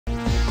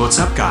What's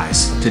up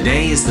guys?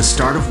 Today is the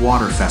start of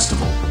Water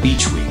Festival,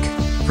 Beach Week.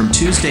 From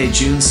Tuesday,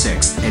 June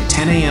 6th at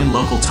 10 a.m.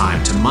 local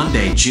time to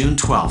Monday, June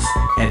 12th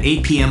at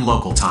 8 p.m.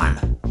 local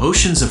time.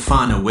 Oceans of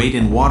fun await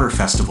in Water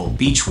Festival,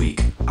 Beach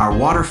Week. Our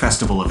Water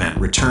Festival event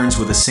returns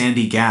with a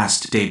Sandy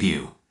Gast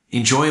debut.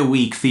 Enjoy a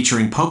week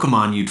featuring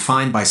Pokemon you'd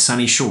find by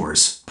sunny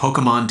shores,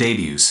 Pokemon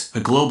debuts, a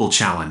global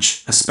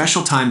challenge, a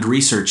special timed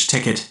research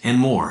ticket, and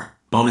more.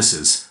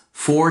 Bonuses: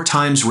 4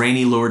 times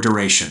rainy lure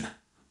duration.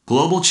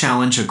 Global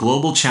Challenge. A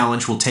global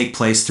challenge will take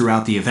place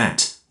throughout the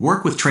event.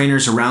 Work with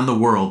trainers around the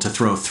world to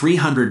throw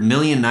 300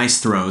 million nice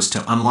throws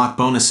to unlock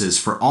bonuses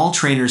for all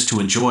trainers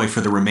to enjoy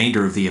for the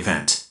remainder of the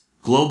event.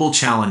 Global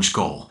Challenge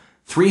Goal: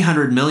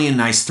 300 million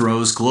nice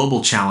throws.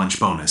 Global Challenge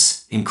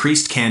Bonus: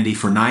 increased candy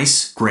for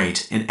nice,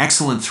 great, and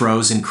excellent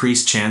throws.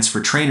 Increased chance for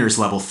trainers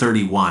level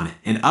 31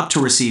 and up to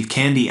receive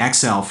Candy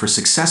XL for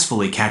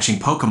successfully catching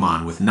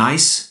Pokemon with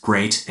nice,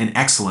 great, and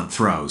excellent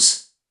throws.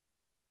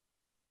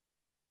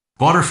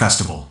 Water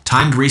Festival,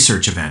 timed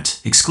research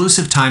event.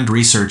 Exclusive timed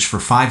research for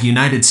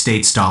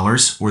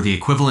 $5 or the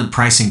equivalent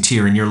pricing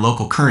tier in your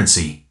local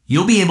currency.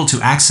 You'll be able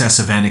to access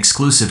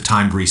event-exclusive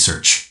timed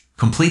research.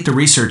 Complete the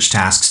research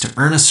tasks to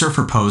earn a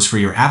surfer pose for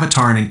your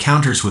avatar and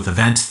encounters with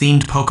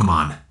event-themed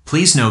Pokemon.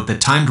 Please note that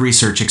timed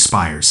research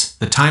expires.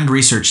 The timed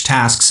research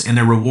tasks and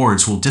their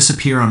rewards will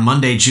disappear on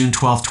Monday, June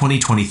 12,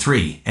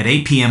 2023 at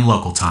 8 p.m.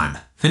 local time.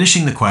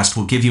 Finishing the quest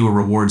will give you a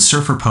reward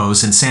surfer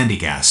pose and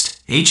Sandygast.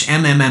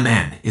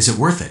 HMMMN, is it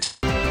worth it?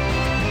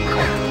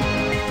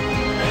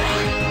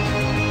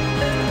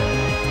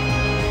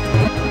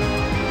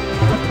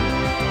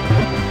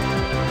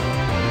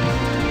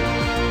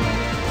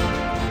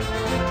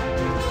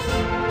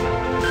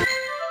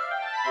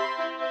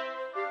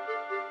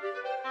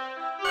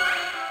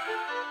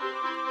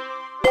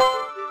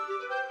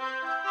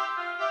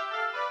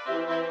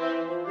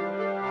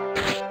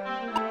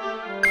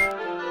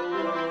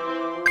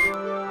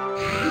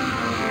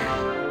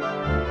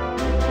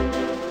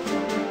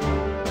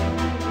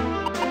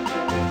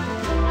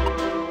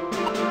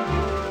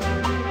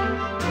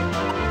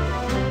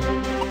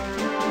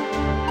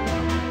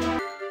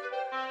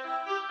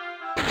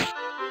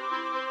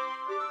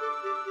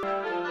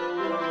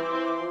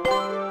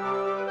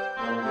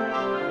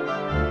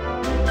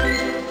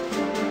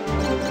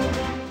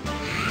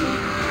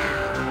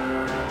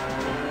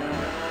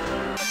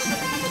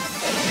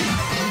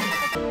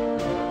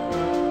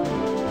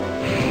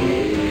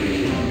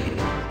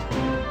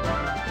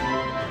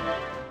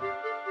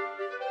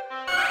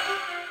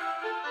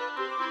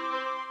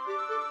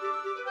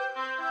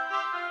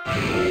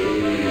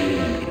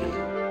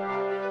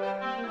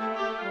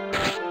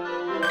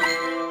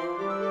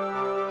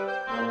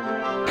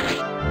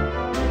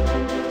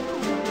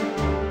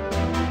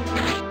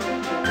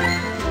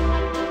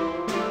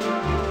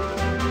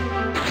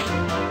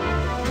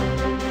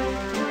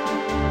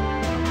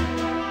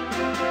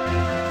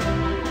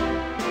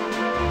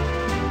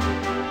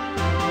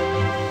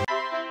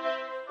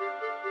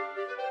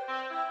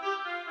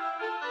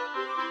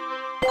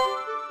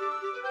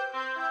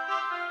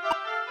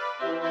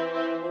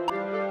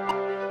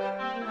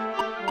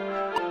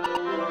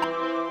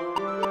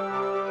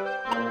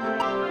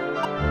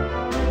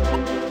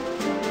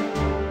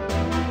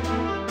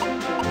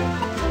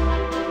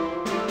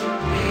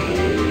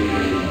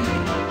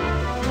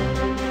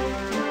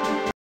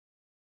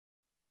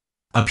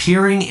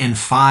 Appearing in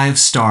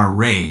 5-star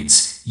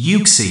raids,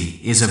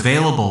 Uxie is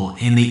available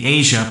in the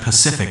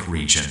Asia-Pacific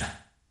region.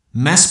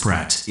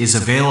 Mespret is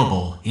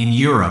available in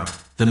Europe,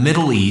 the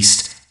Middle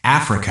East,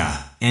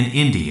 Africa, and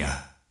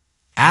India.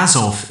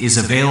 Azulf is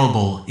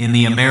available in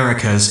the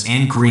Americas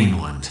and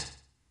Greenland.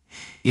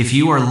 If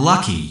you are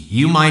lucky,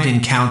 you might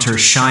encounter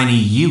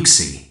shiny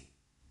Uxie.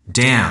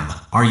 Damn,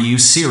 are you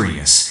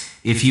serious?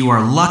 If you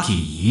are lucky,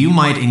 you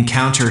might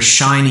encounter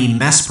shiny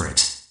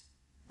Mespret.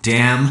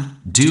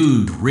 Damn,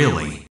 dude,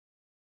 really?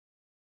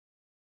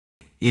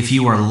 If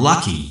you are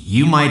lucky,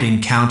 you might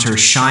encounter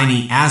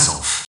shiny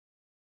Azulf.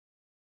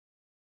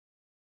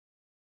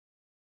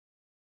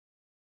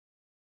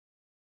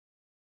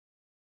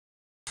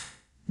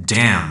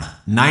 Damn,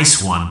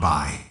 nice one,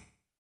 bye.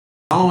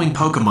 Following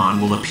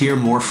Pokemon will appear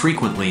more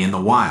frequently in the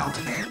wild.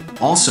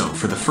 Also,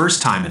 for the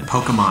first time in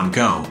Pokemon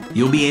Go,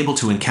 you'll be able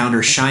to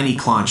encounter shiny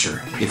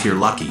Clauncher, if you're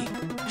lucky.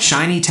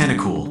 Shiny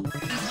Tentacool.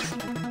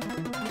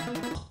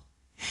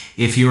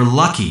 If you're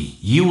lucky,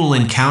 you will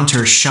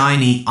encounter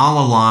shiny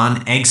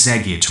Alolan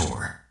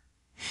Exeggutor.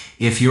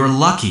 If you're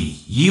lucky,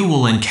 you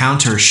will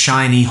encounter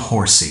shiny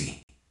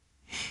Horsey.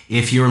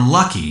 If you're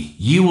lucky,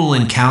 you will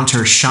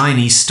encounter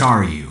shiny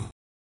Staryu.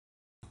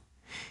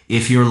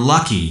 If you're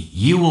lucky,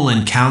 you will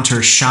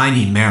encounter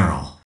shiny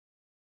Marill.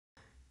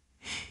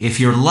 If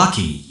you're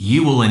lucky,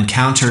 you will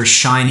encounter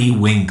shiny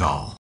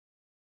Wingull.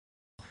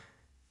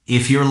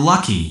 If you're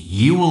lucky,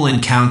 you will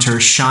encounter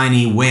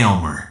shiny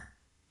Wailmer.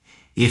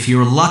 If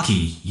you're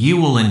lucky, you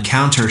will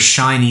encounter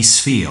shiny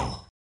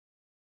Spheal.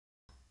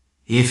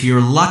 If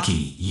you're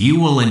lucky, you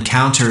will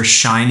encounter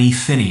shiny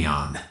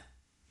Finneon.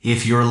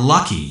 If you're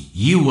lucky,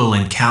 you will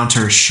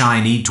encounter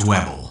shiny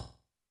Dwebble.